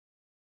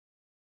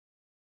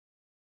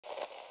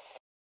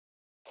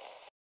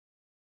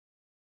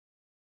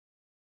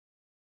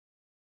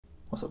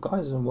What's up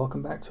guys, and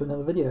welcome back to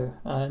another video.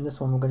 In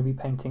this one we're going to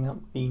be painting up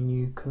the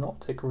new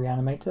Canoptek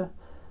Reanimator.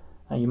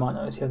 You might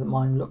notice here that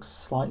mine looks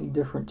slightly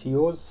different to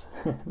yours.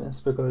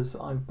 That's because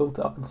I've built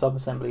it up in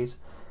sub-assemblies,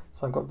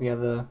 so I've got the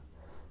other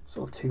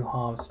sort of two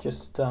halves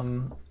just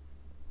sort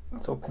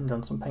of pinned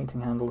on some painting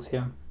handles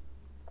here.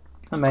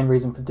 The main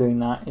reason for doing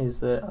that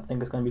is that I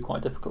think it's going to be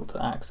quite difficult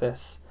to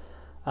access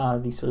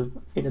these sort of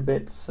inner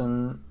bits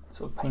and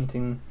sort of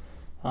painting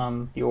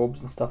the orbs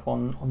and stuff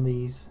on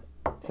these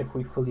if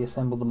we fully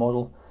assemble the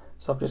model,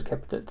 so I've just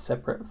kept it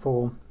separate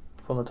for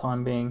the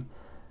time being.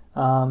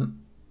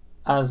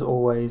 As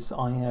always,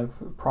 I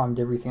have primed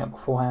everything up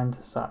beforehand,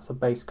 so that's a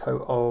base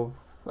coat of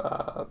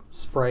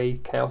spray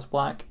Chaos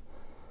Black,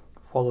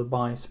 followed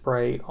by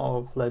spray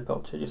of Lead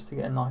Belcher, just to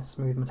get a nice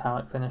smooth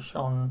metallic finish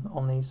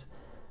on these.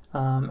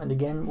 And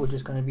again, we're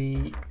just going to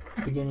be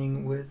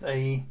beginning with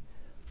a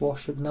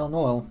wash of Nuln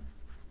Oil.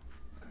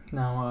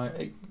 Now,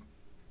 it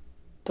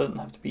doesn't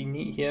have to be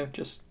neat here,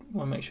 just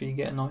want to make sure you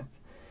get a nice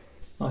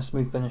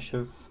smooth finish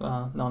of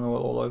Nuln Oil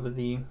all over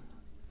the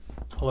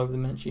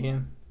miniature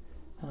here,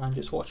 and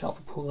just watch out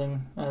for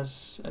pooling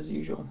as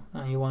usual.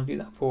 You want to do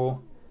that for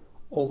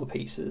all the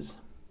pieces.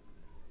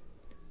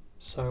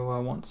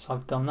 So once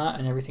I've done that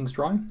and everything's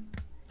dry,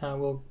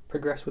 we'll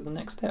progress with the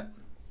next step.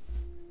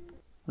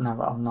 Now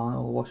that our Nuln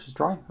Oil wash is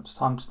dry, it's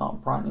time to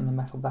start brightening the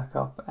metal back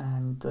up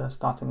and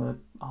starting the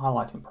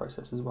highlighting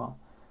process as well.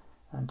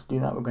 And to do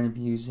that, we're going to be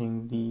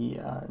using the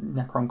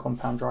Necron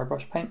Compound dry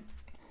brush paint.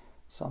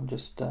 So I'm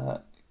just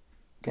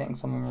getting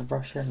some of my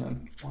brush here and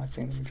then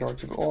wiping the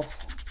majority of it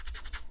off,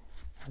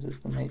 as is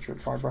the nature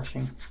of dry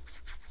brushing.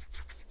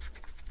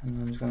 And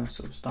then I'm just going to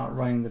sort of start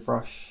running the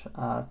brush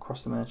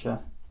across the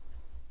miniature,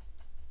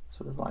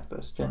 sort of like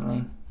this,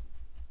 gently,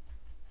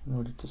 in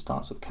order to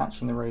start sort of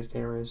catching the raised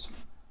areas.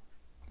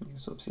 You can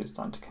sort of see it's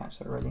starting to catch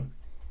that already.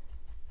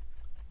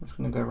 I'm just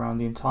going to go around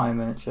the entire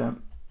miniature,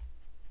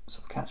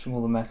 sort of catching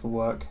all the metal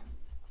work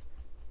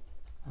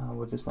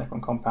with this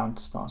Necron compound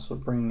to start sort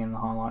of bringing in the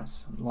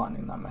highlights and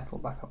lightening that metal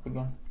back up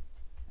again.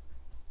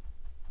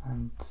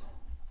 And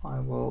I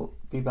will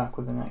be back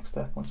with the next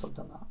step once I've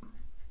done that.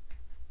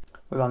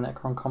 With our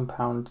Necron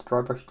compound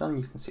dry brush done,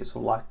 you can see it's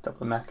sort of lighted up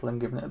the metal and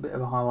given it a bit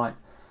of a highlight.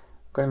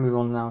 I'm going to move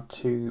on now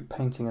to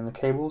painting in the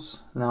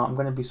cables. Now I'm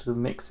going to be sort of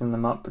mixing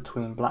them up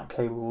between black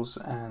cables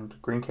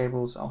and green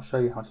cables. I'll show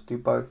you how to do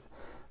both.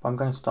 But I'm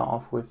going to start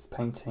off with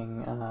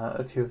painting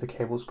a few of the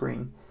cables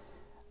green.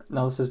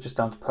 Now this is just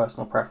down to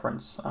personal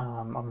preference.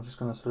 I'm just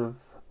going to sort of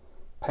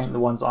paint the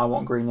ones that I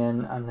want green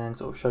in and then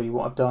sort of show you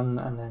what I've done,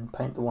 and then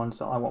paint the ones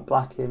that I want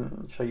black in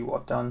and show you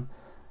what I've done.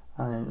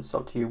 And it's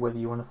up to you whether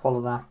you want to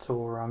follow that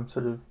or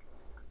sort of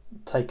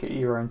take it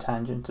your own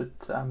tangent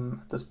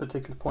at this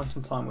particular point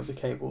in time with the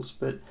cables.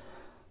 But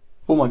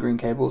for my green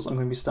cables, I'm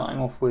going to be starting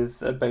off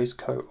with a base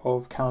coat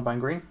of Caliban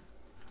green.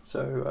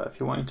 So if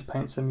you're wanting to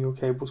paint some of your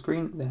cables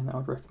green, then I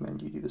would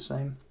recommend you do the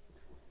same.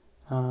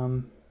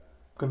 I'm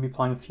going to be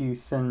applying a few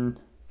thin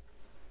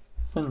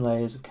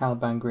layers of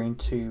Caliban green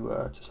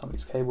to some of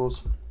these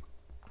cables.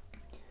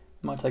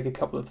 Might take a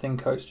couple of thin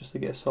coats just to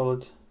get a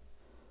solid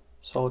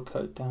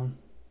coat down.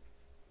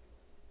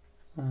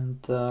 And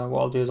what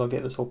I'll do is I'll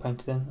get this all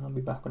painted in. I'll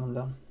be back when I'm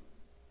done.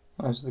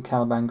 Those are the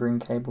Caliban green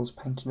cables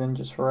painted in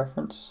just for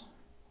reference.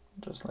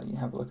 Just let you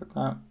have a look at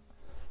that.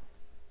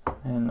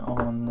 And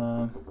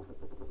on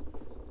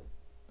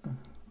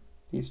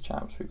these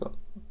chaps, we've got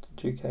the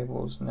two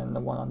cables and then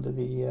the one under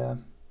the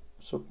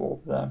sort of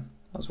orb there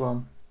as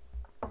well.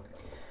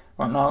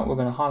 Right, now we're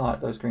going to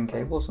highlight those green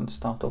cables, and to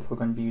start off we're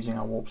going to be using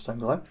our Warpstone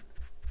Glow.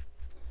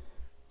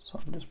 So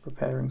I'm just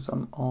preparing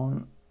some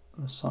on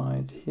the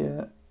side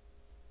here.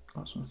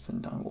 Got some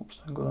thin down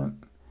Warpstone Glow.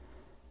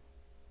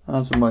 And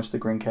as with most of the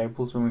green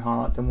cables, when we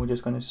highlight them, we're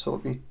just going to sort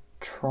of be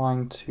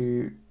trying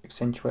to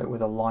accentuate where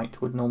the light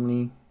would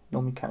normally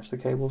catch the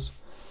cables.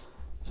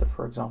 So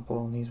for example,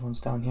 on these ones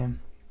down here,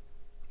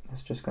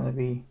 it's just going to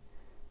be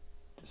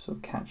just sort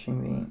of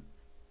catching the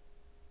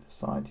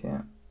side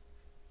here,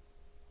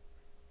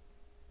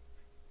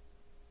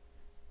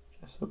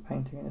 just sort of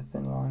painting in a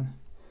thin line.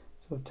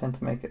 Sort of tend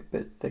to make it a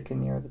bit thicker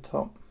near the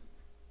top,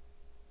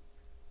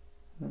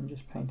 and then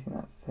just painting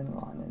that thin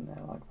line in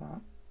there like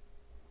that.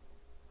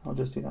 I'll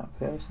just do that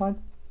for the other side,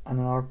 and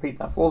then I'll repeat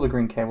that for all the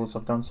green cables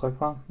I've done so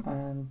far,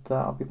 and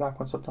I'll be back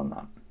once I've done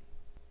that.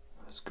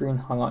 This green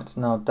highlight's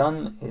now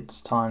done.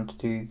 It's time to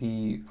do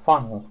the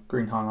final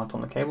green highlight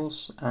on the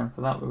cables, and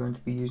for that we're going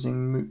to be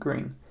using Moot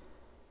Green.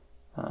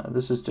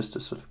 This is just to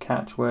sort of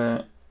catch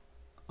where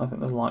I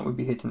think the light would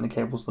be hitting the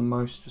cables the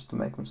most, just to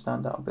make them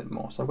stand out a bit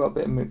more. So I've got a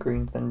bit of Moot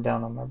Green thinned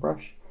down on my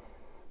brush,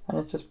 and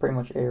it's just pretty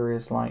much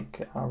areas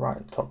like right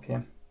at the top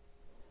here.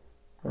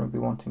 I'm going to be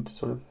wanting to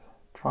sort of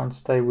try and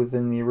stay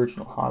within the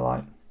original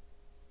highlight.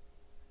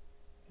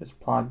 Just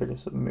apply a bit of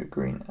sort of Moot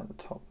Green at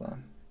the top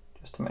there,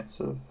 just to make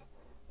sort of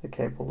the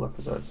cable look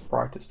as though it's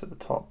brightest at the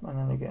top, and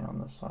then again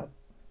on this side,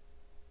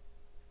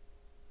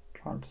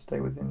 trying to stay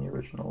within the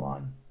original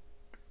line.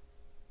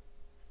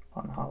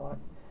 Highlight.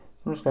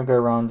 So I'm just going to go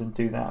around and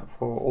do that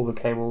for all the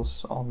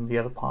cables on the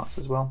other parts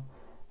as well,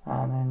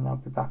 and then I'll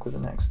be back with the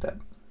next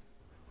step.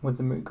 With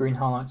the green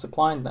highlights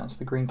applied, that's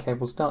the green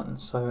cables done.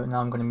 So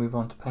now I'm going to move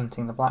on to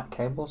painting the black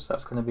cables.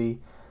 That's going to be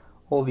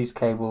all these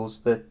cables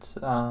that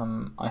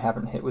I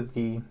haven't hit with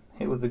the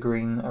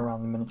green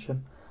around the miniature.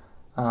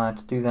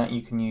 To do that,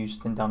 you can use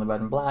Thin Down the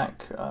Bad and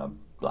Black,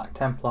 Black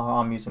Templar.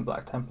 I'm using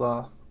Black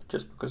Templar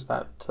just because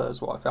that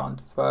is what I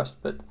found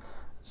first, but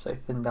say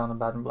Thin Down the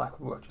Bad and Black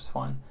would work just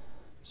fine.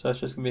 So it's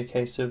just going to be a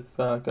case of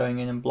going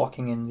in and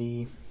blocking in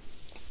the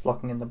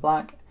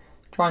black,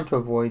 trying to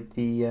avoid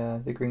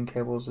the green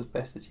cables as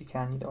best as you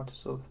can. You don't want to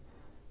sort of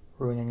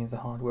ruin any of the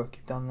hard work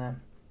you've done there.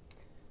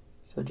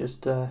 So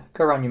just go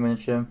around your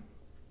miniature,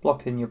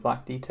 block in your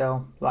black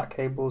detail, black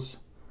cables,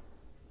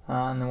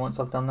 and then once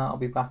I've done that, I'll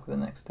be back with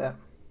the next step.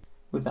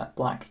 With that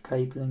black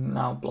cabling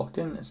now blocked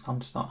in, it's time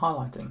to start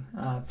highlighting.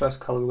 First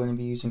colour we're going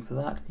to be using for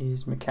that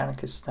is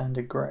Mechanicus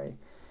Standard Grey.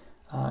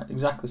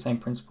 Exactly the same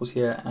principles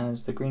here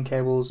as the green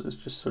cables. It's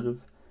just sort of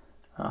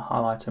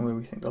highlighting where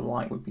we think the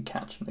light would be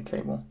catching the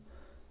cable.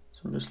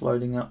 So I'm just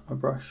loading up my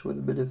brush with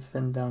a bit of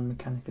Thin Down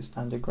Mechanicus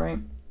Standard Grey,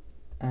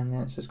 and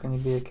then it's just going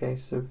to be a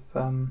case of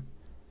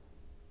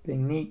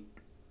being neat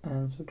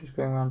and sort of just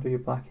going around to your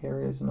black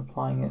areas and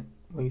applying it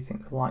where you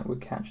think the light would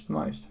catch the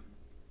most.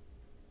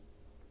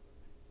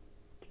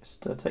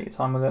 Just take your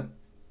time with it.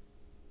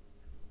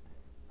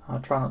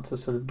 Try not to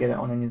sort of get it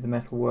on any of the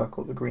metal work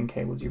or the green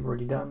cables you've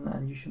already done,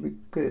 and you should be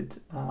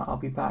good. I'll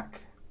be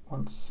back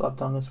once I've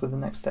done this with the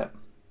next step.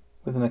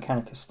 With the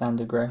Mechanicus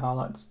Standard Grey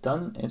highlights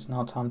done, it's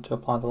now time to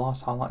apply the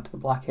last highlight to the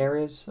black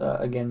areas,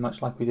 again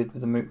much like we did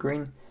with the Moot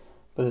Green,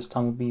 but this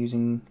time we'll be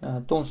using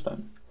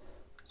Dawnstone.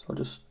 So I'll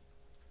just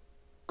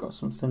got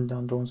some Thin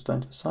Down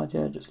Dawnstone to the side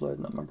here, just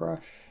loading up my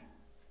brush.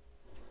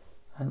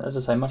 And as I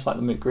say, much like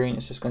the Moot Green,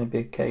 it's just going to be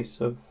a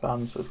case of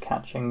sort of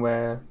catching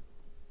where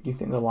you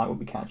think the light will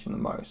be catching the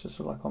most. So sort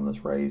of like on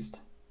this raised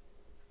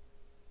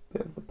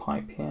bit of the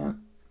pipe here.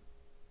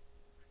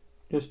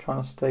 Just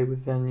trying to stay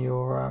within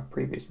your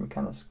previous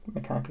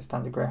Mechanicus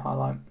Standard Grey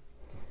highlight.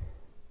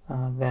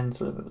 Then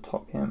sort of at the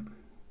top here.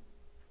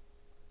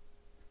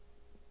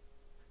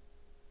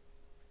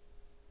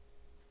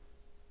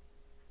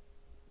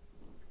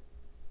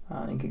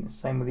 And you get the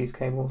same with these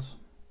cables.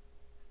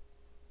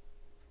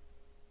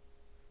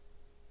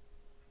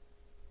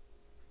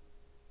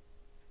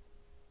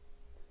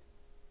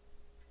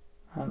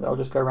 And I'll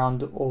just go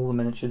around all the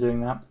miniature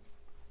doing that,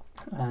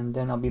 and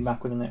then I'll be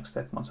back with the next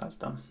step once that's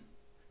done.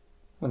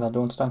 With our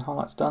Dawnstone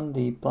highlights done,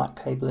 the black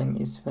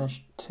cabling is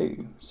finished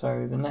too.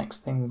 So the next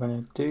thing we're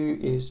going to do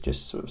is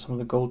just sort of some of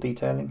the gold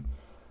detailing.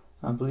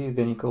 I believe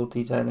the only gold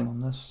detailing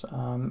on this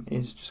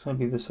is just going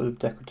to be the sort of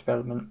decorative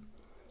element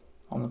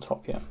on the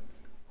top here.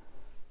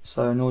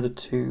 So in order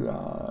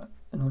to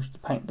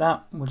paint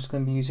that, we're just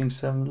going to be using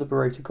some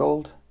Liberator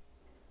Gold.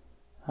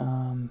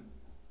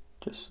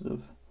 Just sort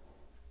of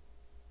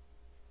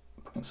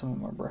putting some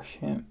on my brush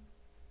here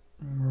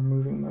and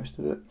removing most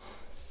of it.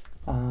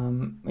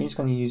 You're just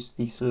going to use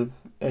the sort of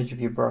edge of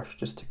your brush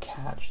just to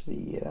catch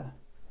the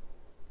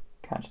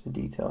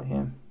detail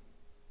here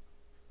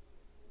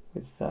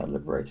with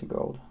Liberator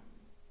Gold.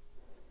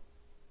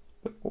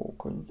 It's a bit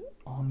awkward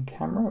on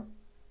camera,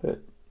 but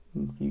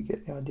you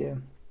get the idea.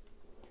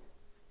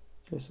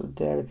 Just sort of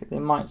delicately,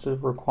 it might sort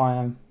of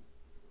require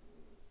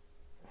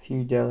a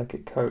few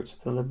delicate coats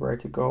of the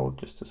Liberator Gold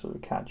just to sort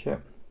of catch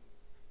it.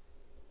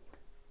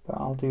 But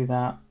I'll do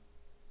that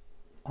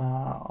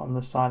on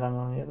this side and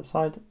on the other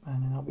side,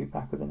 and then I'll be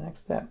back with the next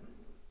step.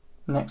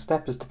 The next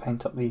step is to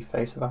paint up the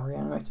face of our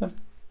Reanimator,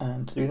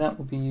 and to do that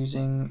we'll be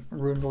using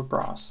Runelord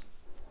Brass.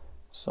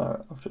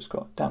 So I've just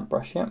got a damp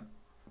brush here,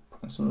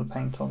 putting some of the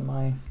paint on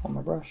my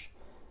brush.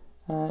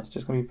 It's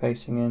just going to be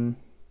pasting in,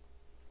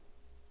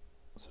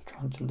 so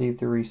trying to leave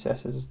the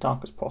recesses as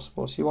dark as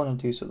possible. So you want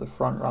to do sort of the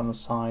front, around the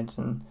sides,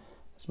 and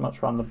as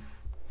much around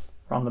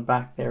the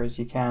back there as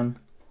you can.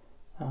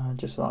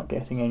 Just without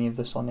getting any of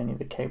this on any of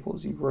the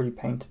cables you've already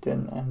painted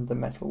in and the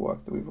metal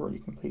work that we've already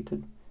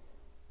completed.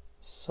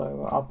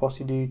 So I'll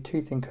possibly do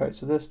 2 thin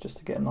coats of this just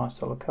to get a nice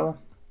solid colour,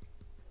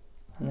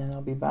 and then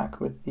I'll be back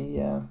with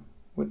the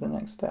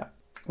next step.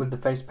 With the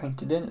face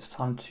painted in, it's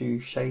time to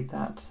shade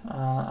that,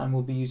 and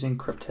we'll be using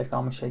Cryptek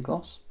Armor Shade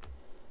Gloss.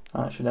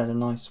 That should add a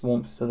nice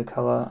warmth to the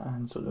colour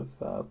and sort of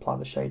apply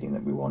the shading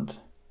that we want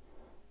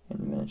in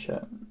the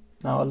miniature.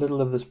 Now a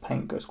little of this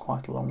paint goes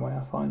quite a long way,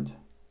 I find.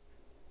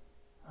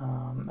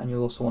 And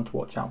you'll also want to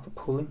watch out for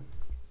pooling.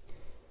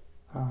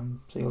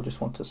 So you'll just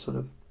want to sort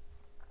of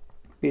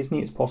be as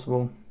neat as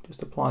possible,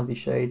 just apply the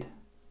shade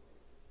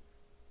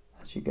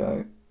as you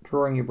go,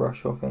 drawing your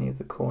brush off any of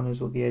the corners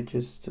or the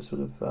edges to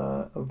sort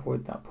of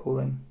avoid that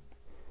pooling,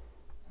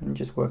 and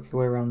just work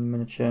your way around the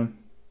miniature,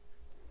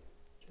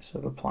 just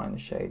sort of applying the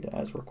shade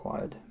as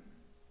required.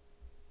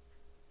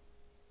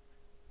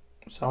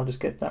 So I'll just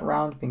get that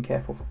round, being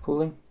careful for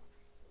pooling.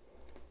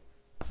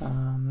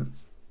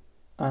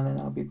 And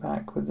then I'll be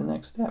back with the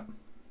next step.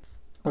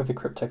 With the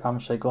Cryptek Armor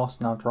Shade Gloss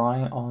now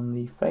dry on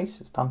the face,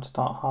 it's time to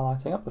start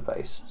highlighting up the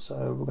face.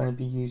 So we're going to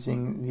be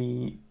using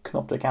the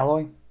Canoptek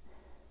Alloy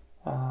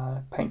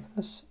paint for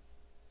this,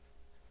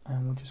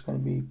 and we're just going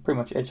to be pretty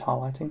much edge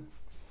highlighting.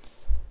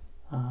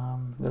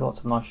 There are lots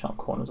of nice sharp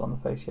corners on the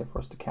face here for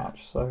us to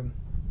catch, so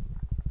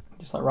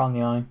just like around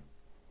the eye,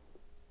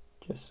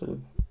 just sort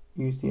of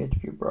use the edge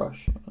of your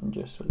brush and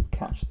just sort of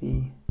catch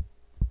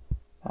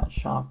that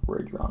sharp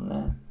ridge around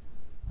there.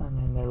 And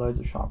then there are loads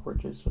of sharp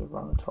ridges sort of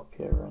around the top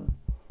here and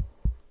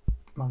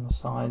around the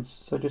sides.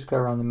 So just go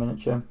around the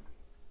miniature,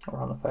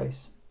 around the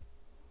face,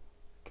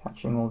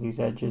 catching all these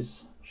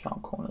edges,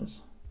 sharp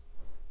corners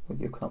with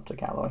your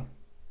Canoptek alloy.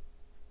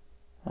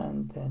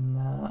 And then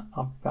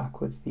I'll be back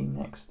with the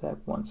next step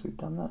once we've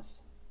done this.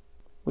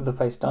 With the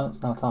face done,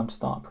 it's now time to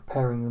start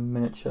preparing the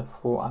miniature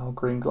for our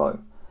green glow.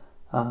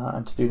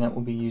 And to do that,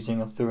 we'll be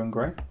using a Tesseract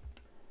Glow.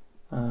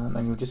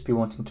 And you'll just be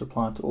wanting to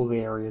apply it to all the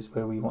areas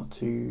where we want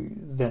to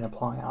then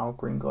apply our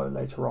green glow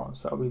later on.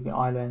 So that'll be the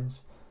eye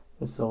lens,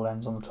 this little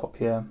lens on the top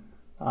here,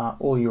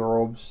 all your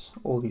orbs,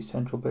 all these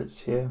central bits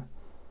here.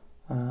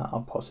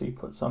 I'll possibly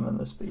put some in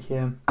this bit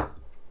here.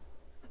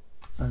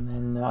 And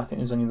then I think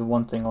there's only the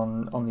one thing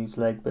on these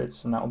leg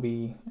bits, and that'll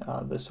be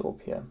this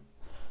orb here.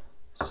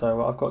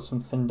 So I've got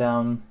some thinned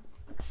down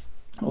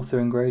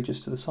Tesseract Grey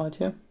just to the side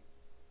here.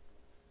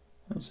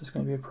 And it's just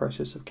going to be a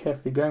process of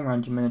carefully going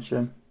around your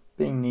miniature,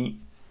 being neat,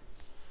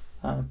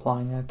 and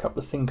applying a couple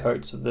of thin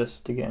coats of this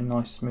to get a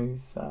nice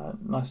smooth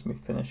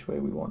finish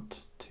where we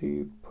want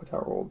to put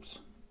our orbs.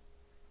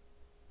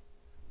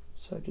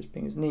 So just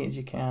being as neat as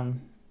you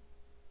can.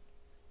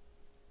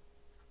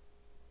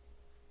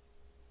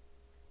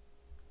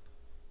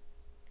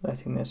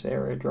 Letting this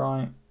area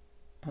dry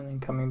and then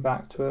coming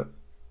back to it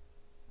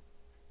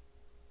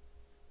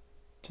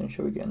to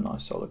ensure we get a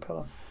nice solid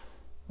colour.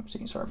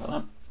 Sorry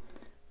about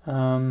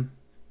that.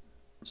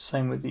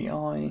 Same with the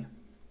eye.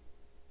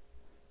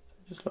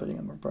 Just loading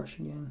up my brush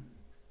again.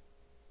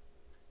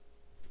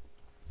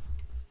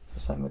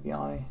 Same with the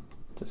eye.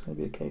 Just going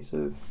to be a case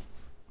of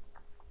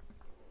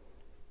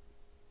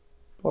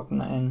blocking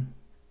that in,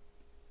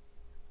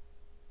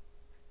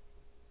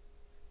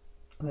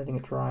 letting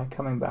it dry,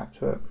 coming back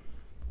to it.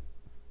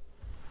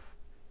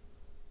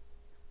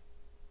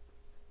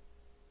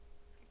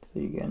 So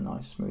you get a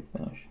nice smooth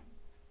finish.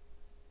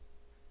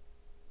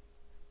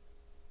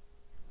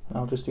 And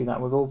I'll just do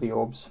that with all the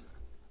orbs,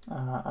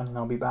 and then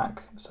I'll be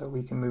back so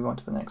we can move on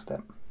to the next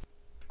step.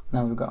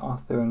 Now we've got our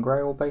Tesseract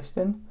Grey all based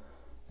in,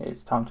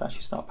 it's time to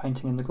actually start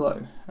painting in the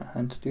glow.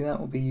 And to do that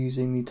we'll be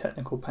using the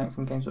technical paint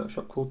from Games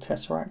Workshop called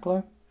Tesseract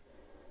Glow.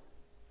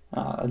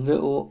 A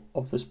little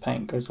of this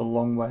paint goes a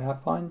long way, I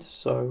find,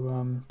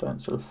 so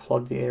don't sort of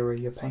flood the area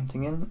you're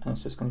painting in, and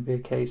it's just going to be a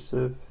case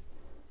of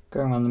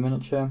going around the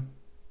miniature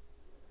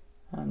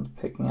and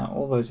picking out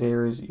all those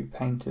areas that you've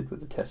painted with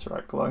the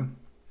Tesseract Glow,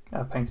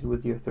 painted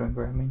with your Tesseract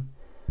Grey, I mean.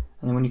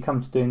 And then when you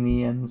come to doing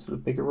the sort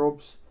of bigger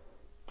orbs,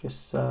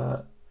 just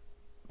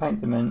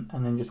paint them in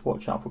and then just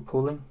watch out for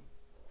pooling,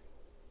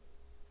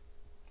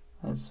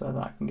 and so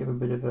that can give a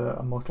bit of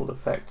a mottled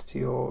effect to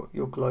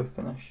your glow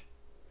finish.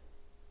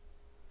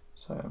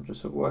 So I'm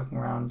just sort of working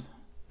around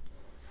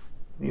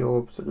the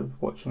orb, sort of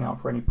watching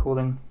out for any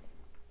pooling,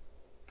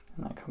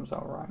 and that comes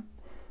out right.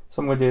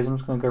 So what I'm going to do is I'm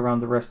just going to go around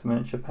the rest of the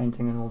miniature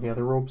painting and all the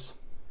other orbs,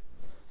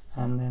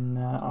 and then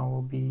I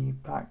will be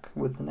back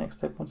with the next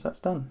step once that's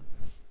done.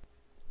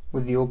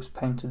 With the orbs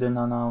painted in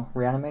on our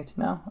Reanimator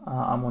now,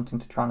 I'm wanting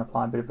to try and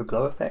apply a bit of a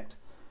glow effect.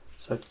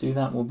 So to do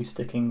that we'll be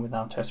sticking with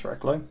our Tesseract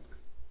Glow.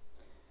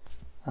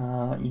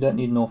 You don't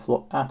need an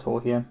awful lot at all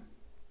here,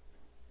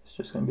 it's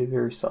just going to be a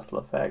very subtle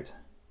effect.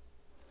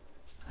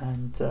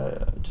 And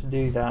to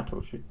do that,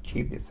 or to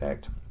achieve the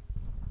effect,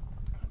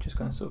 I'm just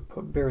going to sort of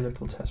put very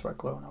little Tesseract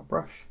Glow on our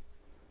brush,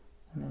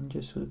 and then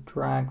just sort of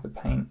drag the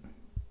paint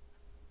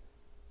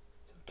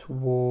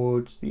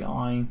towards the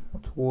eye,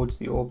 or towards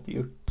the orb that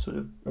you're sort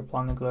of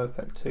applying the glow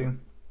effect to.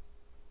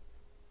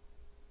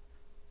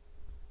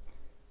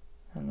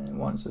 And then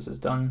once this is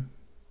done,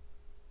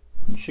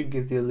 it should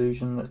give the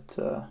illusion that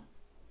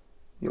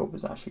the orb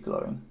is actually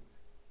glowing.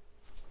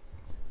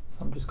 So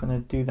I'm just going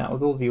to do that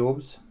with all the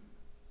orbs,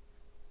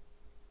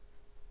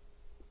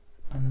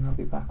 and then I'll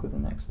be back with the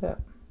next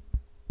step.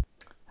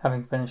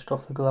 Having finished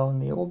off the glow on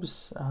the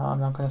orbs, I'm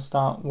now going to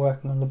start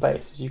working on the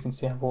base. As you can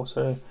see, I've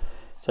also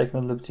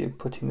taken the liberty of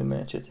putting the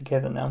miniature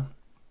together now.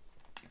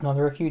 Now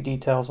there are a few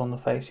details on the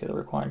face here that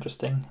are quite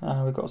interesting.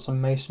 We've got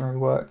some masonry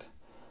work,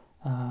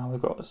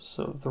 we've got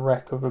sort of the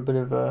wreck of a bit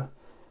of a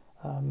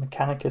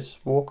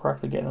Mechanicus walker, I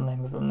forget the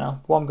name of them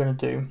now. What I'm going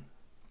to do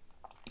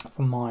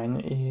for mine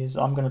is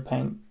I'm going to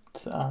paint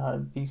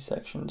these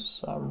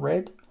sections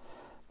red,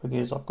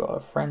 because I've got a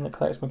friend that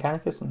collects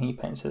Mechanicus and he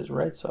paints his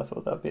red, so I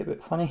thought that'd be a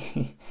bit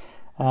funny.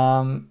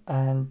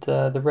 And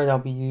the red I'll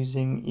be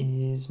using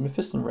is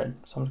Mephiston red,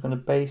 so I'm just going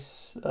to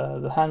base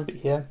the hand bit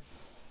here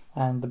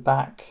and the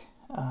back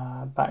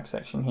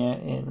section here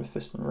in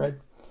Mephiston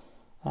red,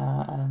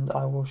 and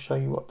I will show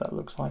you what that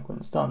looks like when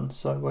it's done.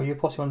 So you'll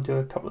possibly want to do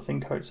a couple of thin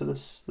coats of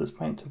this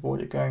paint to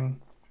avoid it going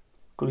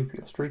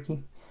gloopy or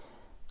streaky,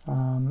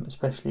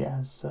 especially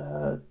as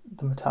the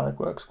metallic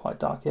work's quite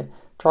dark here.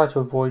 Try to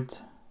avoid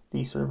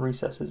these sort of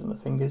recesses in the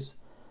fingers,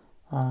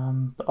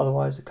 but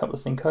otherwise a couple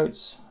of thin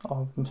coats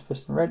of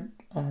Mephiston red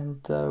and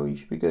you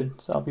should be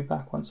good. So I'll be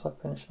back once I've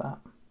finished that.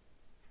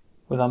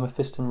 With our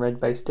Mephiston red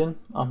based in,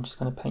 I'm just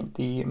going to paint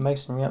the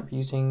masonry up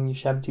using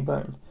Ushabti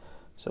bone.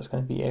 So it's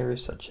going to be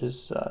areas such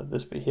as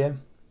this bit here.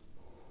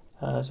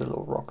 There's a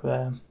little rock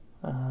there,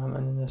 and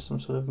then there's some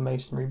sort of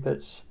masonry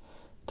bits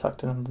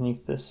tucked in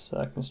underneath this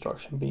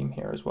construction beam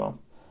here as well.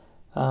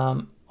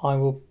 I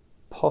will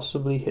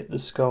possibly hit the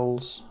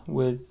skulls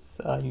with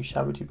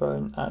Ushabti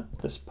bone at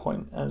this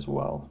point as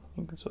well.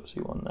 You can sort of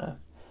see one there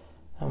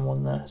and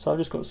one there. So I've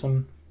just got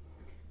some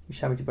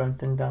Ushabti bone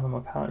thinned down on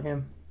my palette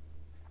here,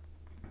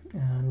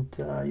 and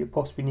you'll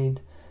possibly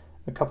need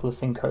a couple of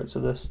thin coats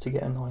of this to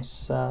get a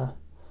nice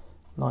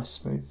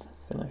smooth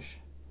finish.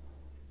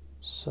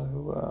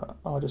 So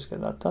I'll just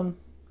get that done,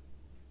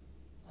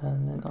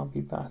 and then I'll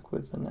be back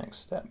with the next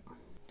step.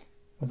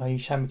 With our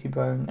Ushabti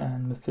bone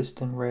and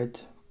Mephiston red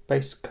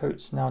base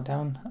coats now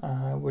down,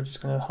 we're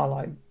just going to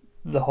highlight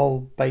the whole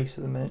base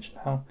of the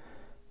miniature now,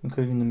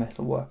 including the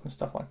metalwork and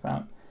stuff like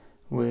that,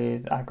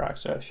 with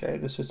Agrax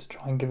Earthshade. This is to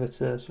try and give it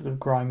a sort of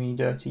grimy,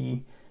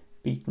 dirty,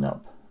 beaten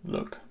up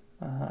look,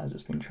 as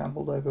it's been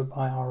trampled over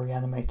by our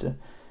Reanimator.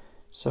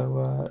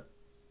 So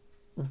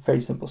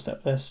very simple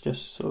step this,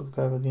 just sort of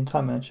go over the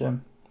entire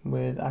miniature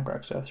with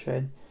Agrax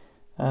Earthshade.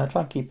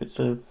 Try and keep it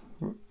sort of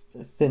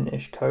a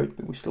thin-ish coat,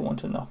 but we still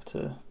want enough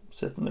to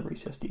sit in the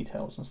recessed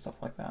details and stuff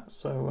like that.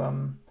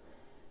 So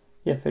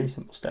yeah, fairly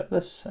simple step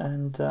this,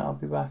 and I'll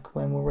be back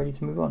when we're ready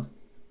to move on.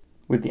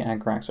 With the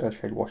Agrax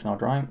Earthshade wash now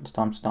drying, it's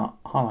time to start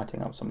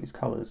highlighting up some of these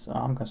colours.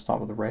 I'm going to start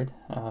with the red.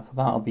 For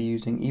that I'll be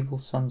using Evil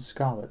Sun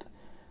Scarlet.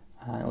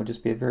 It'll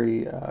just be a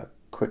very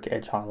quick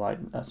edge highlight,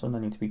 so no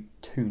need to be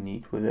too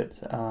neat with it,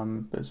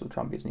 but sort of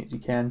try and be as neat as you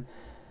can,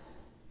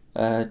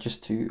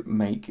 just to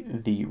make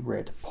the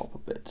red pop a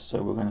bit.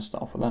 So we're going to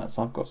start off with that.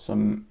 So I've got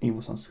some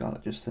Evil Sun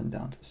Scarlet just thinned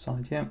down to the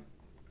side here,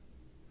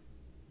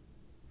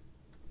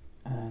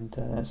 and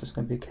it's just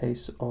going to be a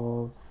case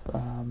of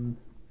I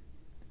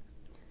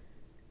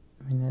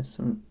mean, there's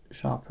some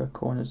sharper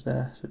corners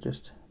there, so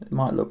just, it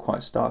might look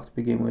quite stark to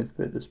begin with,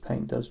 but this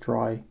paint does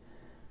dry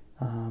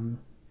a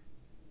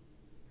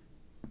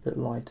bit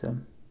lighter.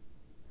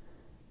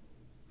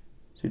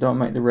 So we don't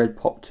make the red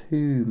pop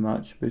too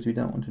much because we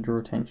don't want to draw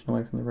attention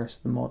away from the rest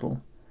of the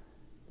model,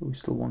 but we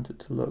still want it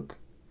to look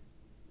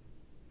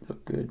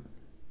good.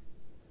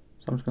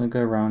 So I'm just going to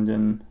go around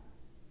and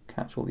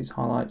catch all these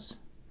highlights,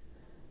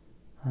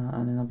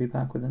 and then I'll be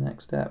back with the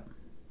next step.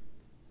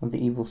 With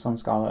the Evil Sun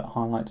Scarlet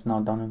highlights now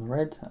done in the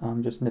red,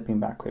 I'm just nipping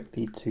back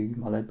quickly to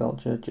my lead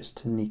belcher just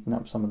to neaten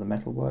up some of the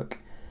metal work.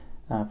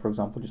 For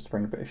example, just to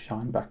bring a bit of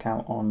shine back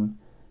out on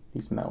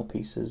these metal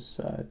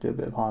pieces, do a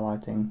bit of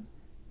highlighting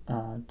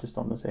just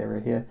on this area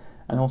here,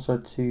 and also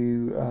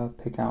to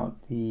pick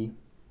out the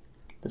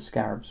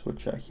scarabs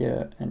which are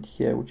here and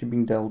here, which are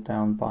being dulled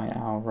down by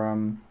our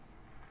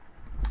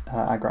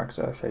Agrax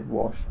Earthshade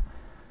wash.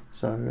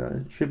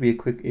 So it should be a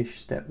quick-ish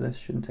step, this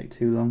shouldn't take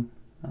too long.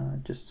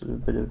 Just sort of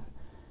a bit of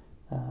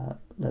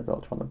lead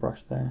belcher on the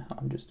brush there.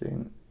 I'm just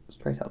doing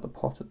straight out the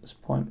pot at this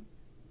point,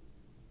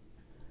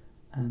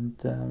 and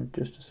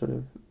just to sort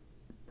of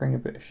bring a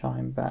bit of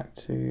shine back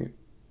to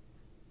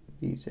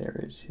these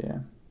areas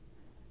here,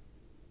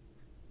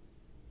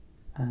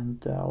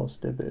 and I'll also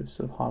do a bit of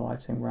sort of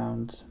highlighting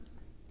around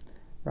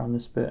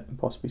this bit, and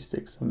possibly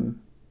stick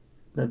some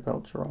lead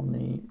belcher on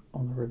the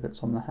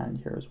rivets on the hand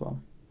here as well.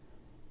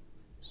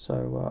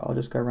 So I'll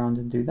just go around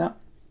and do that,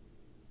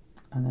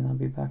 and then I'll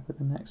be back with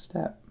the next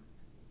step.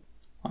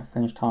 I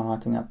finished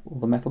highlighting up all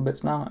the metal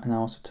bits now, and I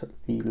also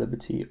took the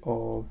liberty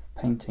of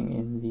painting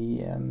in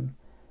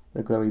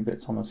the glowy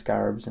bits on the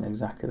scarabs in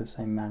exactly the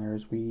same manner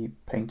as we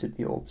painted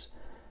the orbs.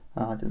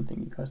 I didn't think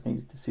you guys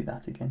needed to see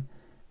that again.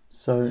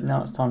 So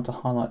now it's time to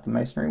highlight the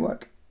masonry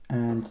work,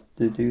 and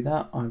to do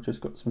that I've just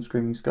got some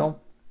Screaming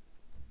Skull.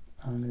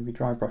 I'm going to be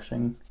dry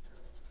brushing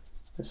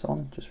this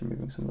on, just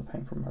removing some of the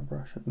paint from my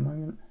brush at the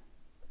moment.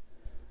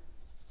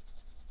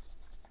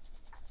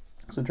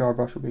 So dry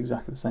brush will be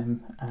exactly the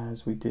same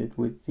as we did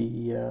with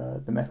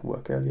the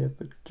metalwork earlier,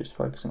 but just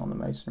focusing on the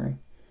masonry,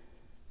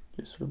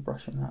 just sort of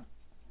brushing that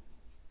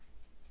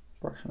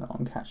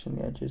on, catching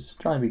the edges.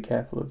 Trying to be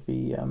careful of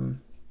the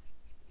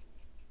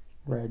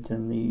red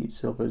and the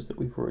silvers that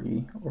we've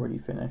already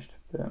finished,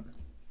 but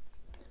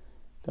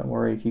don't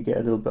worry if you get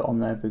a little bit on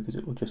there, because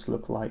it will just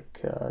look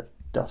like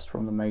dust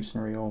from the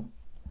masonry or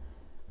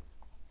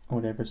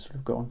whatever's sort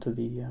of got onto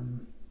the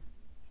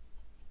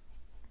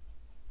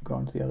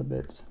other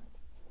bits.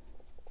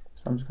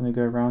 So I'm just going to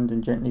go around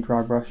and gently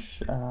dry brush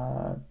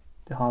the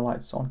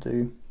highlights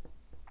onto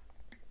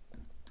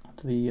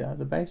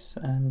the base,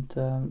 and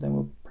then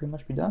we'll pretty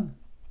much be done.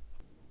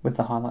 With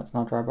the highlights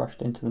now dry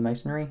brushed into the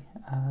masonry,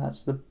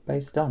 that's the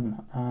base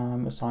done.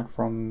 Aside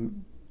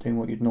from doing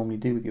what you'd normally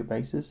do with your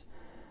bases,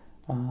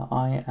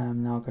 I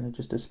am now going to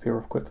just disappear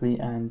off quickly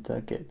and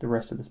get the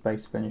rest of this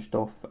base finished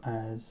off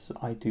as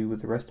I do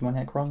with the rest of my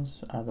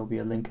Necrons. There'll be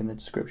a link in the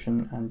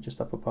description and just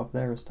up above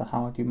there as to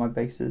how I do my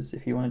bases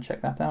if you want to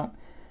check that out.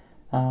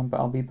 But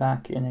I'll be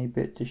back in a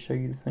bit to show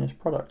you the finished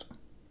product.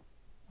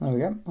 There we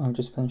go, I've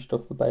just finished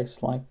off the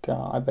base like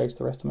I based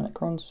the rest of my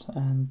Necrons,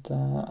 and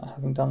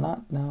having done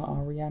that, now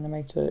our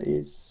Reanimator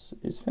is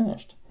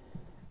finished.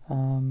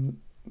 I'm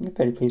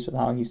fairly pleased with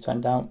how he's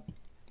turned out.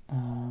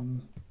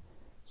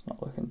 It's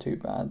not looking too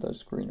bad.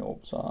 Those green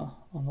orbs are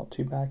not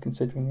too bad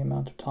considering the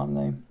amount of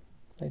time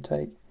they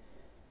take.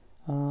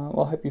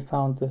 Well, I hope you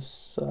found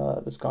this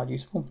guide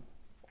useful,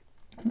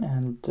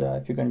 and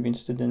if you're going to be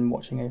interested in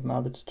watching any of my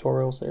other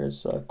tutorials,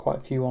 there's quite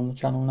a few on the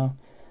channel now.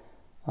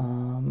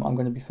 I'm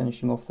going to be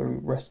finishing off the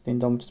rest of the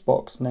Indomitus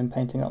box and then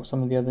painting up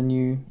some of the other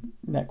new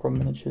Necron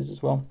miniatures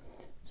as well.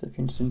 So if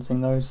you're interested in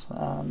seeing those,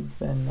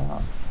 then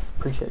I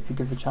appreciate if you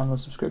give the channel a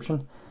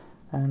subscription.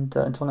 And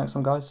until next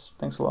time, guys,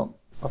 thanks a lot.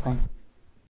 Bye-bye.